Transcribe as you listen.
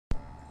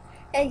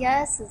Hey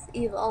guys, it's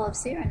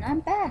TheEvilOlives here, and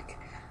I'm back.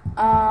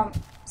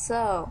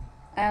 So,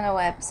 I don't know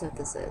what episode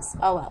this is.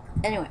 Oh well.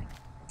 Anyway,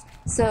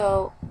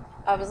 so,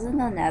 I was in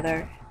the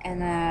nether,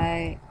 and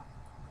I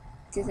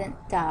didn't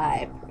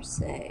die per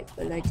se,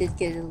 but I did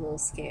get a little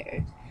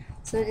scared.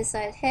 So I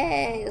decided,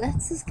 hey,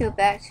 let's just go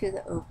back to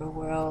the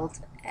overworld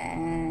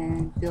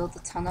and build a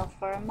tunnel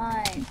for a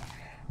mine.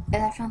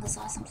 And I found this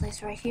awesome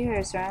place right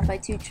here, surrounded by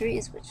two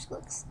trees, which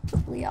looks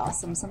totally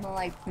awesome, something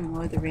like from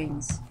Lord of the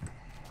Rings.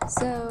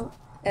 So,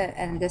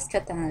 and just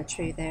cut down a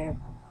tree there,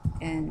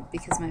 and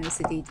because my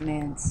OCD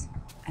demands,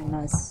 I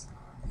must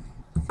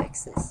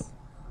fix this.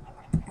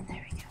 And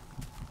there we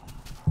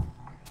go.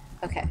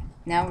 Okay,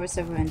 now we're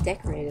going to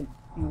decorate it,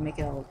 and we'll make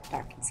it all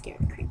dark and scary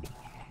and creepy,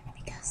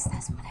 because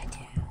that's what I do.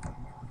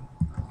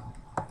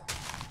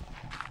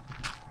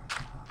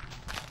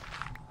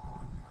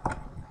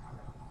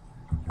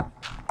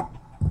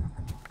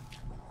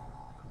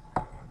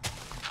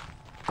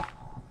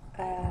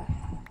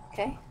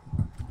 Okay.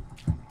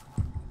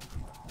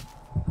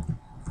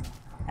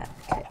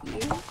 Cut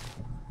you.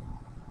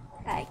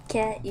 I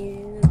cut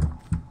you.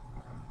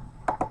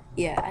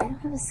 Yeah, I don't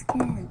have a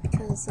skin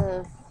because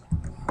of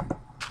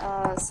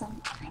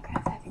some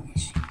Minecraft having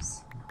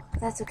issues.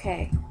 But that's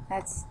okay.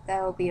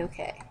 That'll be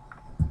okay.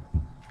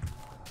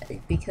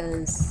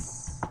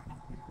 Because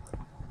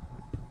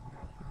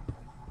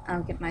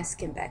I'll get my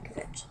skin back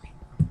eventually.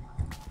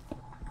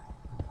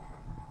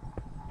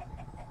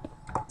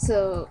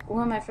 So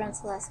one of my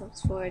friends, the last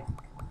episode,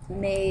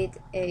 made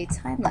a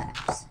time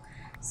lapse.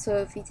 So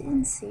if you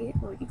didn't see it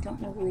or you don't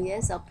know who he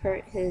is, I'll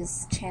put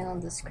his channel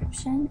in the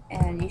description,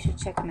 and you should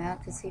check him out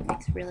because he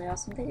makes really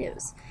awesome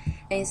videos.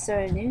 And he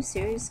started a new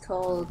series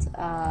called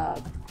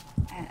I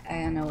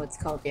don't know what it's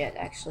called yet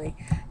actually,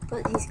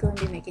 but he's going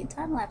to be making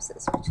time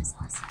lapses, which is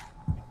awesome.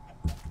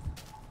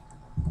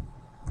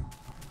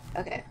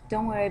 Okay,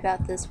 don't worry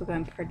about this. We're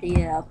going to pretty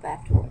it up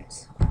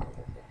afterwards.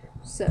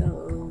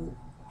 So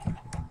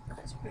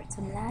let's put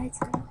some lights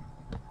up.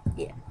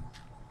 Yeah.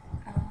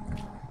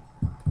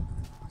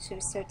 Should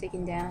we start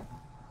digging down?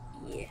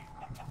 Yeah.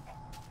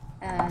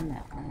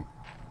 No.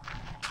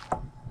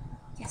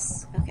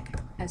 Yes, okay.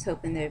 I was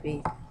hoping there'd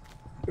be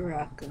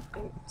rock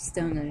or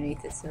stone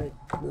underneath it so it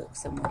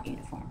looks somewhat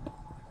uniform.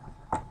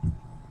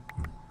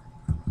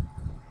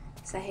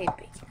 Because I hate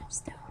breaking up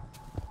stone.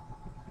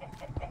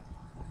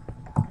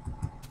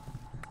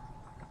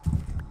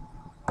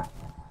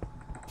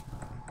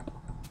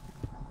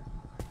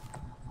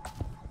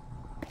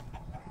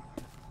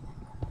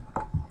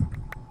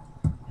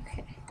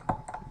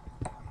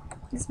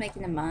 Just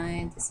making a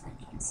mine, this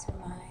entrance to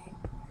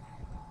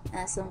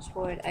mine. Some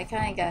sport. I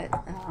kind of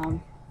got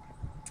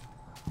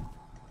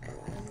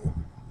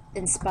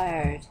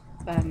inspired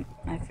by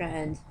my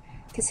friend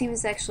because he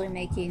was actually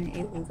making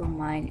a little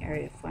mine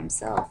area for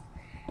himself.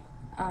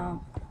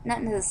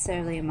 Not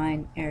necessarily a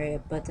mine area,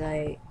 but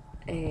a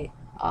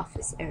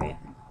office area.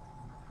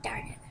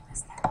 Darn it, I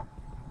missed that.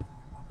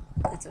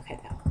 That's okay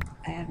though.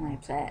 I have my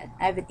plan.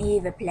 I have an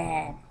evil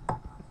plan.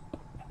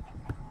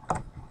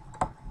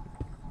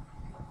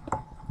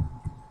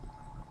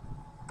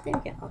 There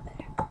we go, all better.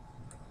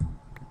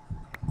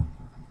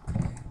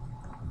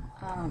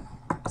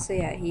 So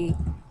yeah,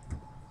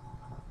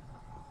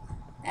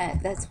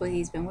 that's what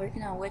he's been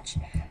working on, which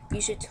you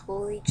should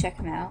totally check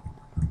him out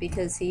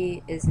because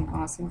he is an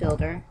awesome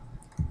builder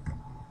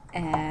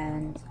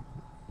and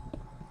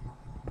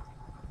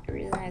a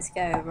really nice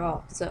guy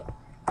overall. So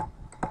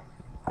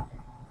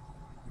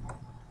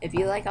if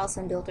you like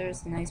awesome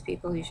builders and nice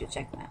people, you should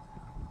check him out.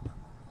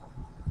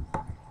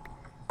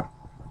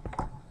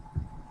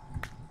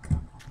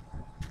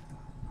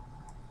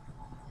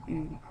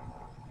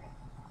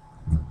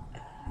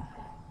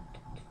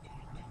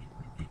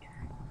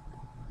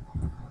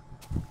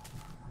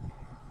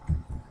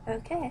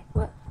 Okay,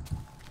 well,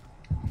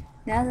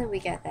 now that we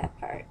got that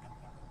part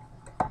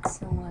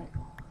somewhat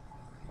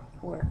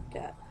worked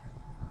up,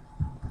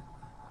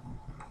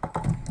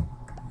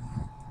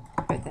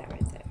 put that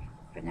right there.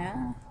 For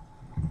now,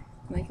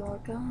 we can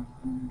work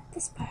on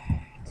this part.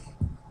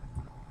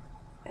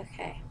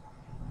 Okay.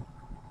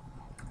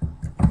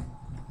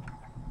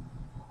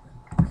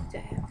 Do I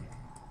have?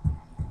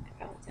 I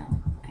probably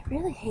don't. I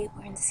really hate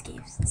wearing the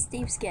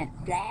Steve skin.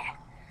 Blah.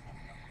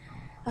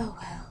 Oh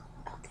well.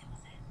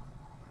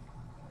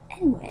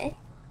 Anyway,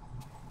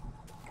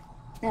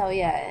 oh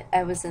yeah,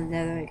 I was in the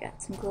nether, I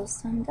got some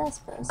glowstone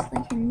dust, but I was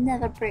thinking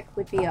nether brick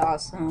would be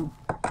awesome.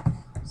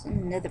 So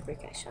nether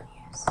brick I shall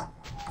use.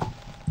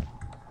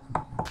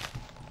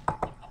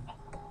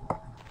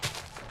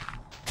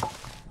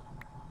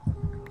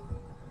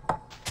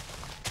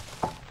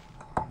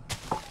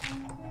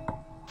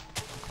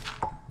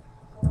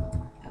 Oh,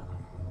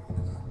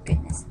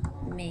 goodness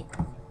me.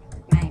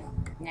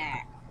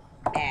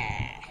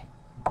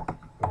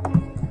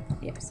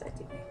 Yes, I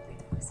do make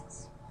weird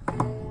noises.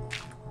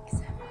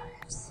 Because I'm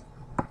olives.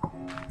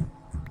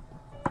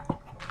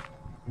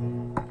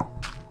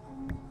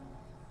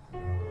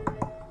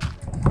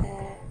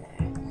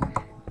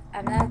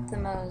 I'm not the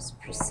most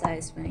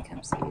precise when it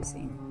comes to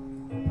using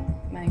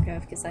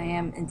Minecraft because I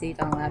am indeed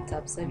on a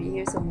laptop, so if you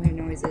hear some weird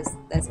noises,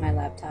 that's my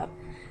laptop.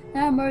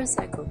 Not a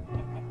motorcycle.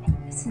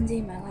 It's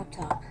indeed my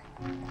laptop.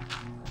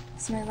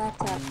 So my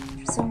laptop,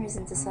 for some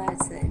reason,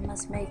 decides that it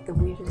must make the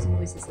weirdest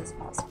noises as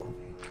possible.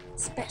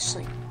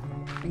 Especially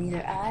when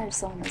either I or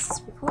someone else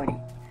is recording.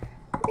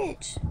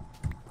 Which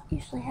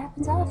usually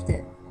happens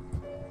often.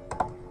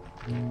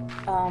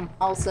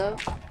 Also,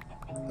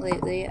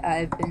 lately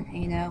I've been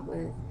hanging out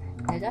with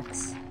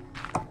Nedux.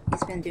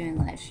 He's been doing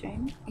live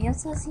stream. He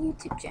also has a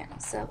YouTube channel,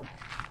 so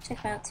check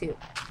him out too.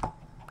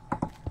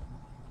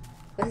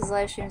 But his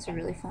live streams are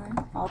really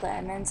fun. All the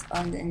admins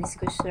on the Indie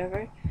Squish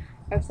server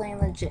are playing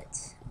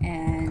legit,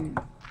 and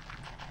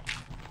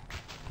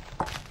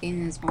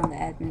Ian is one of the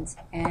admins,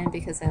 and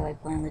because I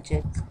like playing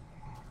legit,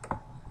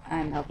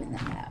 I'm helping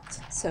them out.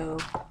 So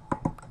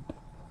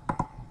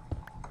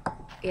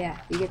yeah,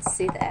 you get to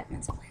see the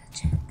admins play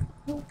legit.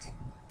 What?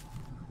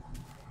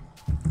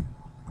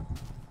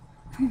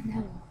 Oh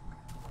no.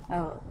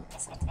 Oh, I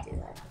just have to do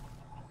that.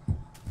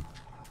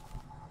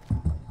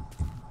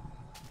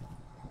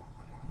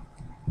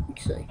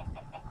 Actually,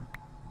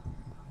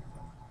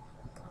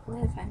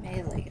 what if I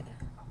made like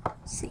a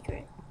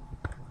secret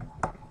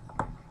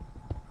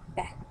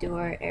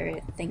backdoor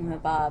area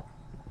thingamabob?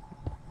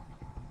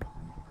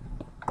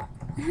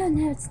 Oh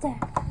no, it's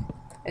death.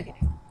 Okay.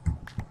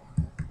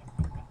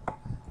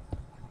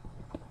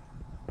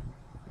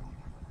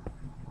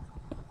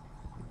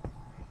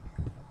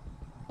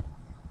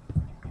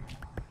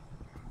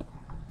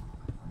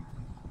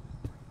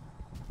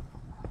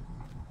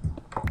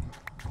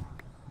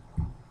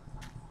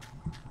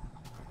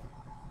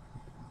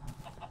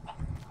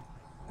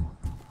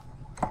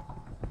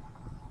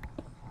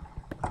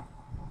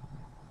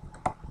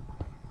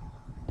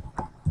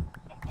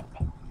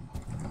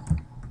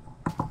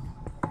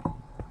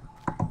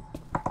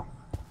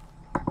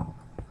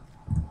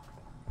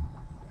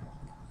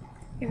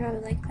 You're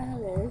probably like,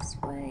 Olives,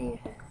 why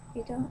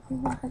you don't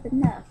have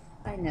enough.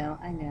 I know.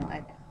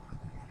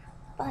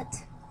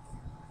 But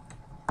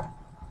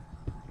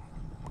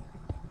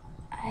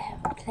I have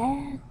a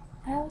plan.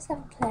 I always have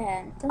a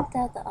plan. Don't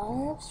doubt the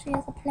Olive, she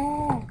has a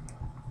plan.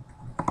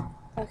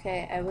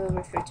 Okay, I will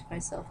refer to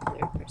myself in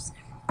third person.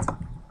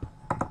 Don't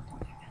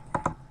worry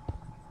about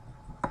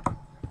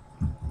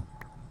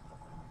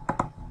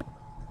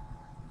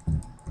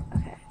that.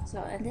 Okay, so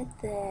I ended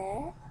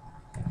there.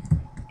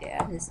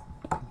 Yeah, I'm just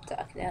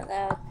talking out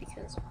loud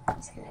because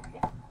it's a good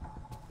idea.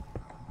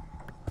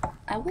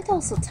 I would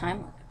also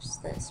time-lapse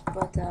this,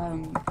 but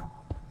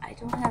I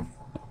don't have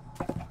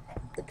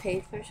the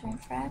paid version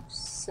of Fraps,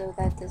 so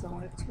that doesn't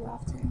work too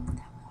often.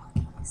 That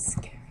walking is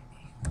scaring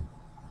me.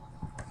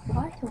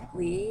 Why don't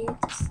we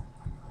just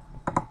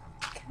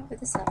cover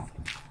this up?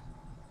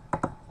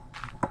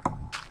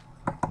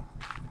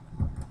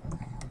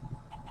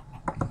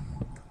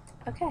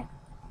 Okay,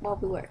 well,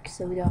 we work,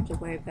 so we don't have to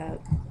worry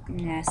about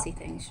nasty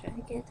things trying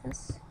to get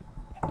us.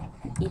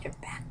 Eat her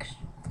back.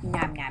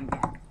 Nom nom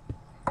nom.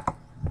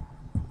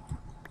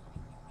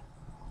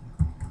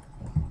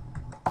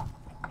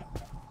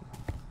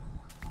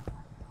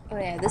 Oh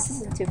yeah, this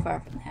isn't too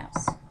far from the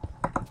house.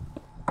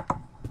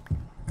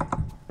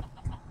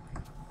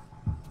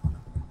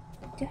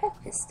 Do I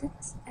have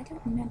pistons? I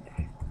don't remember.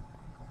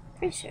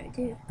 Pretty sure I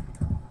do.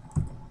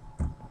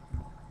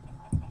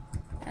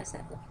 How's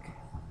that look?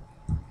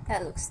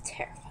 That looks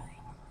terrifying.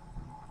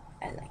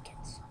 I like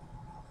it.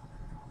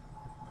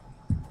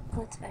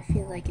 But I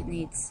feel like it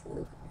needs a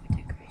little bit more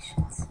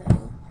decoration,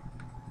 so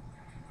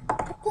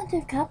I have plenty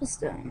of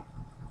cobblestone.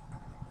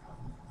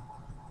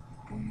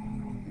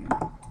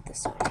 The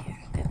sword here.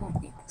 I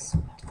won't need the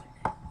sword for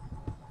now.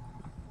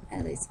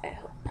 At least I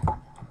hope not.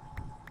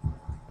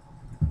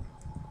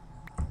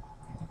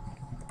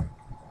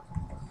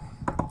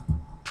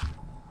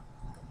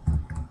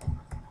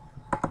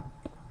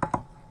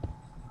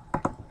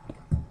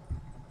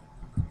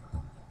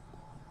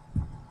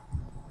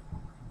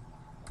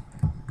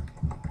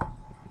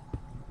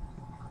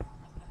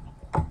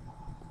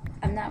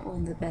 I'm not one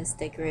of the best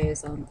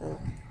decorators on the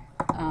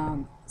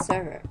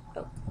server.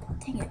 Oh,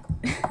 dang it.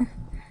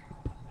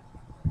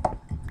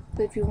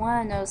 But if you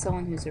want to know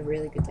someone who's a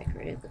really good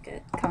decorator, look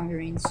at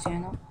Congerine's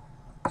channel.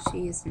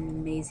 She is an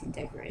amazing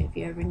decorator. If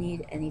you ever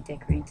need any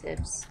decorating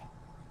tips,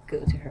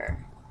 go to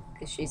her.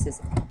 Because she's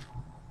just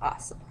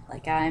awesome.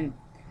 Like, I'll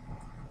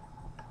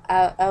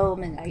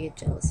admit I get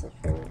jealous of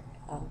her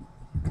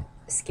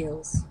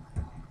skills.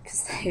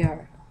 Because they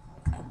are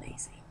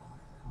amazing.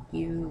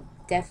 You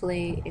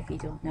definitely, if you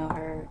don't know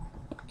her,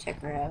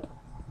 check her out.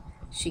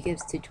 She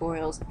gives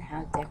tutorials on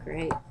how to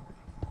decorate.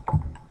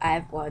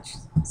 I've watched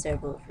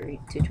several of her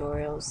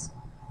tutorials,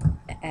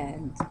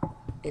 and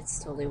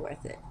it's totally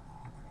worth it.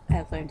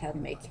 I've learned how to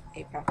make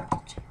a proper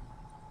kitchen.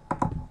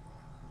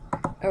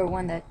 Or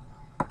one that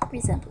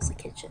resembles a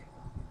kitchen.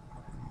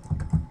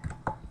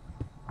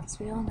 Because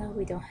we all know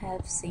we don't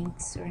have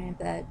sinks or any of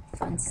that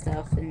fun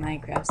stuff in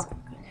Minecraft, so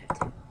I'm going to have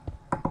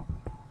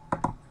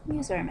to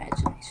use our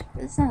imagination.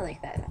 But it's not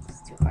like that,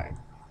 that's too hard.